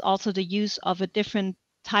cases also the use of a different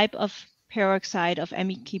type of peroxide of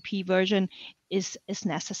MEKP version is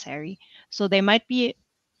necessary. So there might be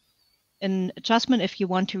an adjustment if you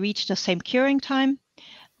want to reach the same curing time,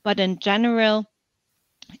 but in general,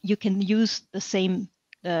 you can use the same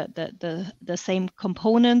the same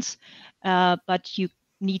components, but you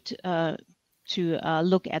need to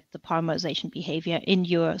look at the polymerization behavior in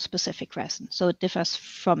your specific resin. So it differs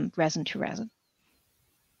from resin to resin.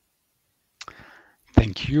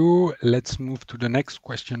 Thank you. Let's move to the next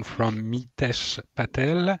question from Mitesh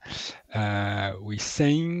Patel. We're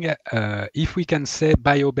saying, if we can say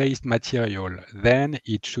bio-based material, then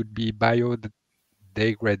it should be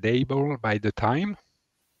biodegradable by the time?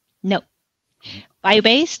 No.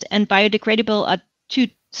 Bio-based and biodegradable are two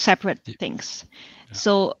separate things. Yeah.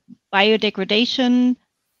 So biodegradation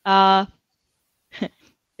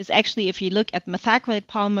is actually, if you look at methacrylate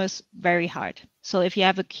polymers, very hard. So if you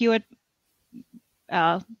have a cured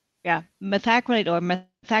methacrylate or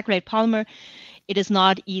methacrylate polymer, it is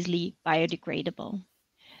not easily biodegradable.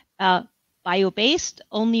 Bio-based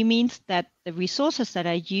only means that the resources that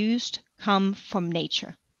are used come from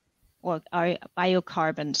nature, or are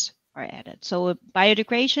biocarbons are added. So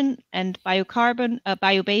biodegradation and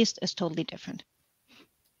bio-based is totally different.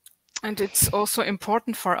 And it's also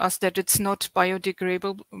important for us that it's not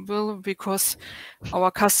biodegradable, because our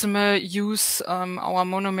customer use our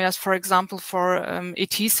monomers, for example, for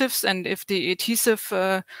adhesives. And if the adhesive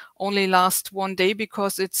only lasts 1 day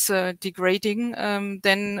because it's degrading,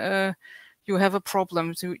 then you have a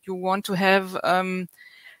problem. So you want to have a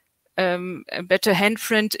better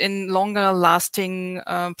handprint in longer lasting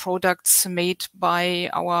products made by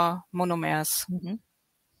our monomers. Mm-hmm.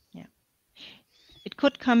 It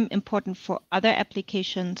could come important for other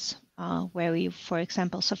applications where we, for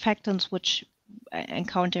example, surfactants which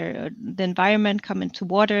encounter the environment come into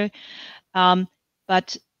water.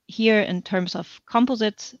 But here, in terms of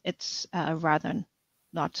composites, it's rather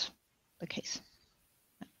not the case.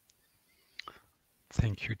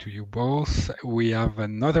 Thank you to you both. We have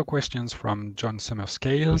another question from John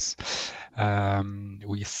Summerscales.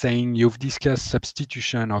 We're saying you've discussed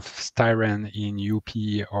substitution of styrene in UP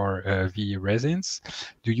or V resins.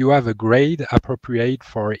 Do you have a grade appropriate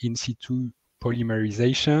for in situ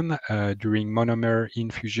polymerization during monomer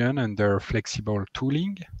infusion under flexible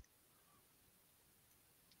tooling?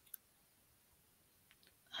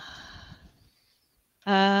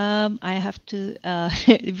 I have to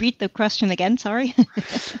read the question again, sorry.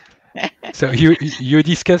 So you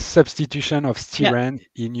discussed substitution of styrene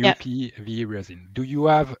in UPV resin. Do you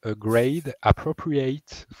have a grade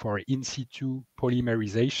appropriate for in situ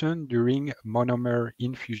polymerization during monomer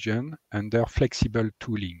infusion under flexible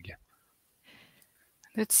tooling?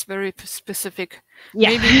 That's very specific. Yeah.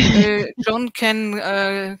 Maybe John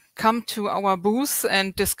can come to our booth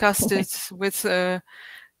and discuss this with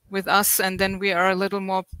us, and then we are a little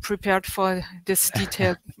more prepared for this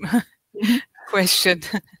detailed question.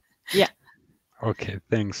 Yeah. Okay,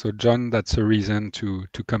 thanks. So John, that's a reason to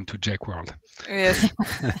come to JEC World. Yes.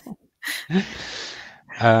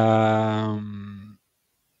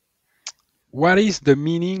 What is the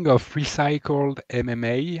meaning of recycled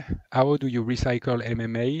MMA? How do you recycle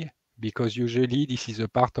MMA? Because usually this is a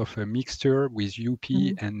part of a mixture with UP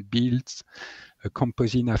and builds a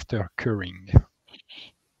composite after curing.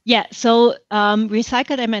 Yeah, so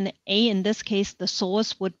recycled MMA, in this case, the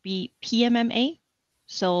source would be PMMA,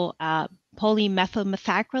 so polymethyl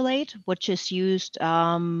methacrylate, which is used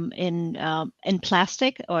in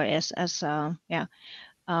plastic or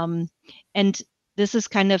and this is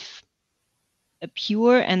kind of a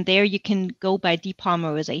pure, and there you can go by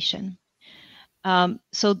depolymerization.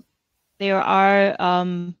 So there are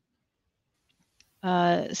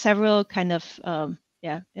several kind of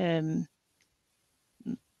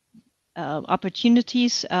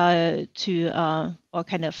opportunities or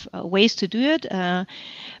kind of ways to do it,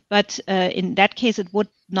 but in that case it would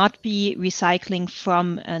not be recycling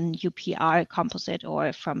from an UPR composite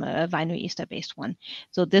or from a Vinyl Ester based one.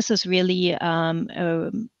 So this is really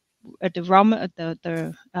the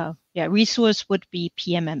resource would be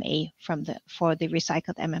PMMA for the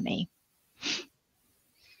recycled MMA.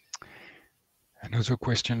 Another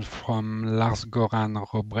question from Lars Goran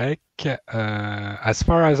Robrek. As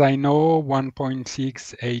far as I know,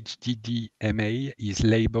 1.6 HDDMA is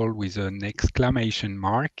labeled with an exclamation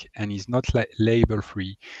mark and is not label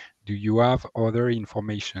free. Do you have other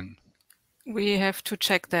information? We have to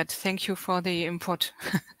check that. Thank you for the input.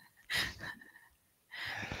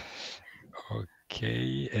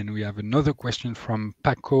 Okay, and we have another question from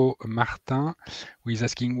Paco Martin, who is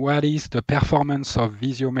asking, what is the performance of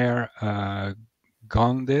VISIOMER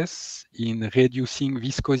Grandes in reducing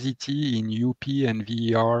viscosity in UP and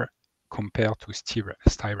VER compared to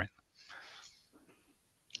styrene?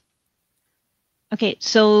 Okay,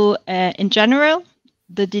 so in general,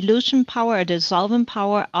 the dilution power or dissolvent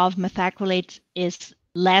power of methacrylates is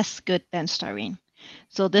less good than styrene.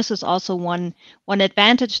 So this is also one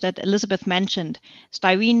advantage that Elizabeth mentioned.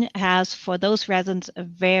 Styrene has, for those resins, a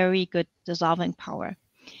very good dissolving power.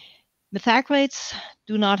 Methacrylates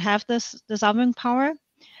do not have this dissolving power.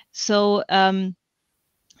 So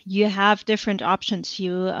you have different options.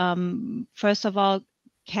 You, first of all,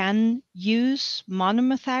 can use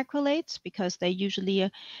monomethacrylates because they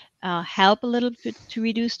usually help a little bit to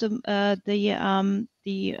reduce the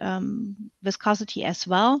viscosity as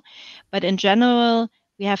well. But in general,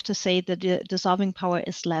 we have to say that the dissolving power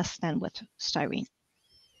is less than with styrene.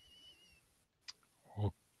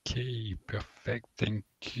 Okay, perfect. Thank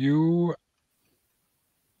you.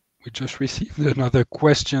 We just received another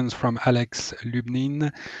question from Alex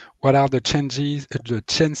Lubnin. What are the chances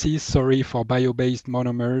for bio-based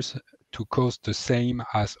monomers to cost the same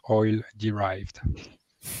as oil-derived?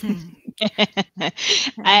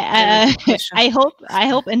 I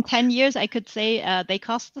hope in 10 years I could say they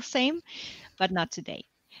cost the same, but not today.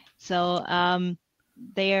 So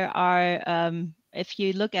there are if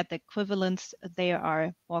you look at the equivalents, they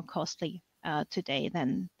are more costly today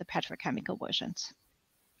than the petrochemical versions.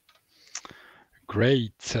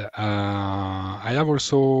 Great. I have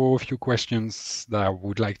also a few questions that I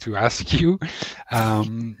would like to ask you.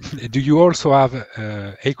 Do you also have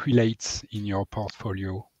acrylates in your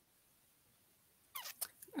portfolio?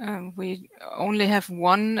 We only have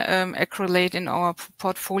one acrylate in our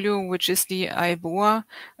portfolio, which is the IBOA,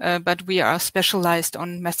 but we are specialized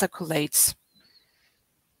on methacrylates.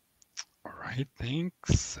 All right,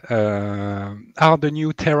 thanks. Are the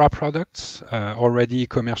new Terra products already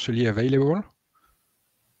commercially available?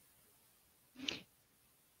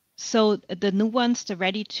 So the new ones, the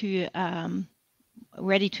ready to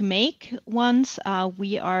make ones,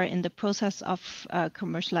 we are in the process of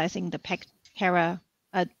commercializing the PEC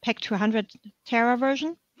 200 Terra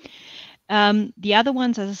version. The other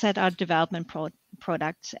ones, as I said, are development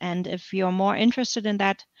products. And if you're more interested in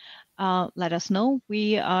that, let us know.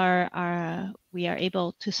 We are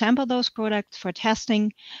able to sample those products for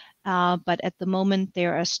testing, but at the moment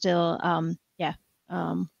there are still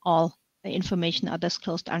all the information are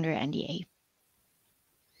disclosed under NDA.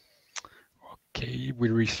 Okay, we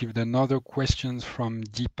received another question from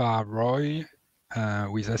Deepa Roy,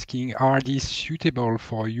 who is asking, are these suitable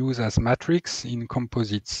for use as matrix in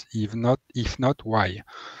composites? If not, why?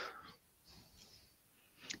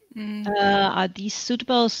 Are these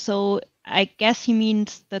suitable? So I guess he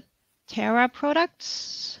means the Terra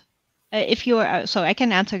products. If you are, so I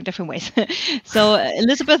can answer in different ways. So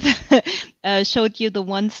Elizabeth showed you the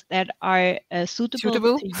ones that are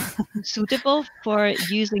suitable for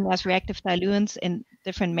using as reactive diluents in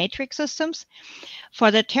different matrix systems.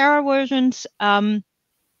 For the Terra versions,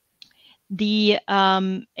 the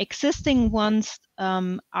existing ones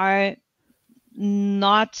are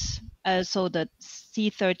not, so the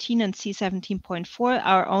C13 and C17.4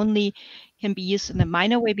 are only can be used in a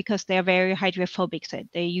minor way because they are very hydrophobic. So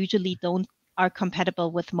they usually are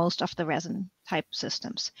compatible with most of the resin type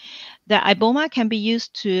systems. The IBOMA can be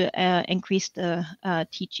used to increase the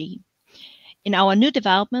TG. In our new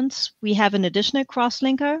developments, we have an additional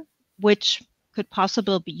crosslinker, which could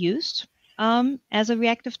possibly be used as a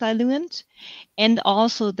reactive diluent, and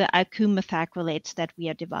also the IQ methacrylates that we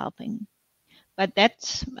are developing. But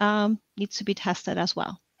that needs to be tested as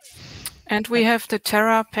well. And we have the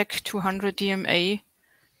Terra PEC 200 DMA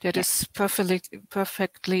that is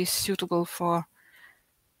perfectly suitable for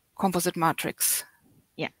composite matrix.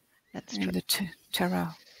 Yeah, that's true. In the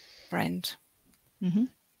Terra brand. Mm-hmm.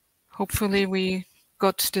 Hopefully we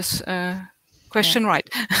got this question right.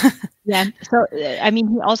 Yeah, so I mean,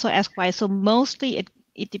 he also asked why. So mostly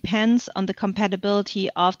it depends on the compatibility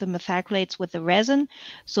of the methacrylates with the resin.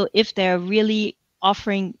 So if they're really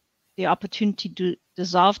offering the opportunity to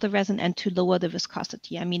dissolve the resin and to lower the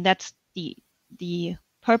viscosity, I mean, that's the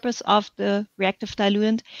purpose of the reactive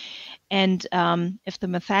diluent. And if the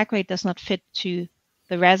methacrylate does not fit to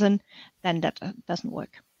the resin, then that doesn't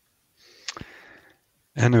work.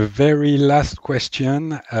 And a very last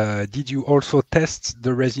question, did you also test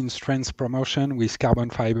the resin strength promotion with carbon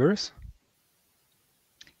fibers?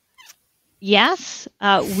 Yes,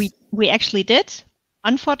 we actually did.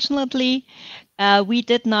 Unfortunately, we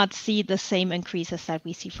did not see the same increases that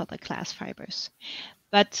we see for the glass fibers.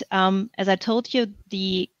 But as I told you,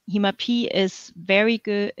 the HEMA-P is a very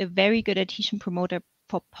good adhesion promoter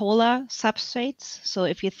for polar substrates. So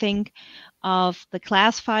if you think of the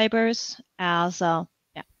glass fibers as a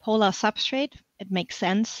polar substrate, it makes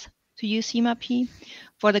sense to use HEMA-P.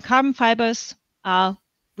 For the carbon fibers,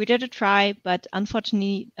 we did a try, but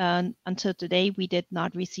unfortunately, until today, we did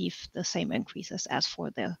not receive the same increases as for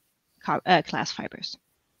the glass fibers.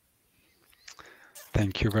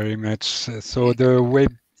 Thank you very much. So the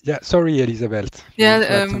web, sorry, Elisabeth.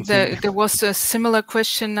 Yeah, there was a similar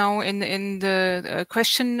question now in the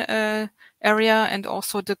question area, and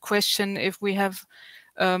also the question if we have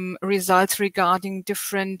results regarding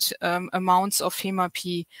different amounts of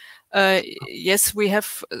HEMA-P. Yes, we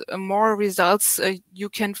have more results you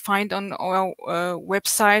can find on our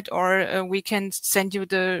website, or we can send you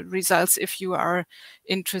the results if you are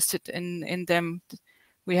interested in them.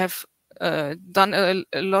 We have done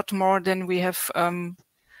a lot more than we have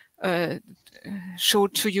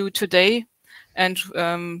showed to you today, and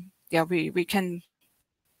we can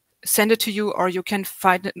send it to you, or you can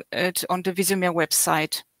find it on the VISIOMER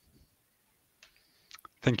website.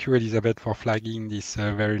 Thank you, Elisabeth, for flagging this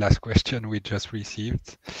very last question we just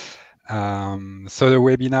received. So the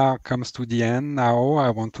webinar comes to the end now.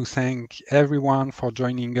 I want to thank everyone for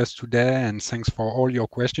joining us today, and thanks for all your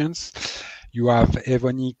questions. You have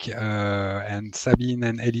Evonik and Sabine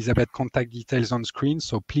and Elisabeth contact details on screen,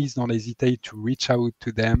 so please don't hesitate to reach out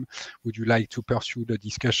to them. Would you like to pursue the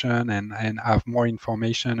discussion and have more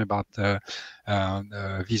information about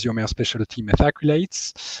VISIOMER Specialty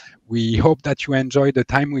Methacrylates? We hope that you enjoyed the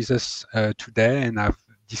time with us today and have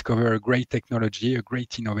discovered a great technology, a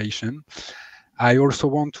great innovation. I also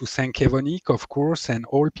want to thank Evonik, of course, and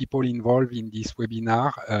all people involved in this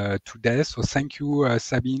webinar today. So thank you,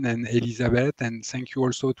 Sabine and Elisabeth, and thank you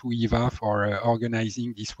also to Eva for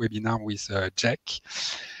organizing this webinar with Jack.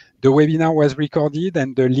 The webinar was recorded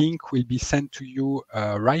and the link will be sent to you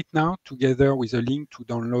right now, together with a link to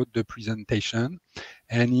download the presentation.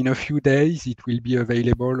 And in a few days, it will be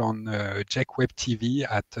available on Jack Web TV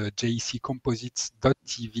at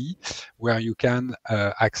jccomposites.tv, where you can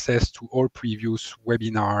access to all previous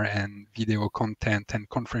webinar and video content and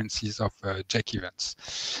conferences of Jack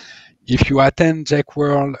events. If you attend Jack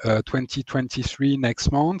World 2023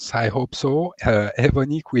 next month, I hope so,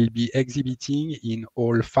 Evonik will be exhibiting in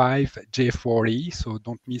all 5 J4E, so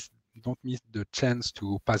don't miss the chance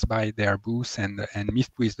to pass by their booth and meet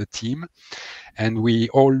with the team. And we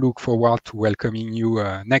all look forward to welcoming you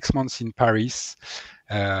next month in Paris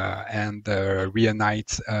and reunite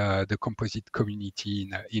the composite community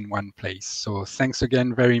in one place. So thanks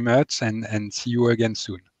again very much and see you again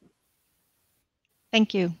soon.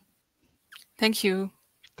 Thank you. Thank you.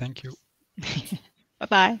 Thank you.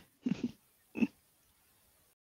 Bye-bye.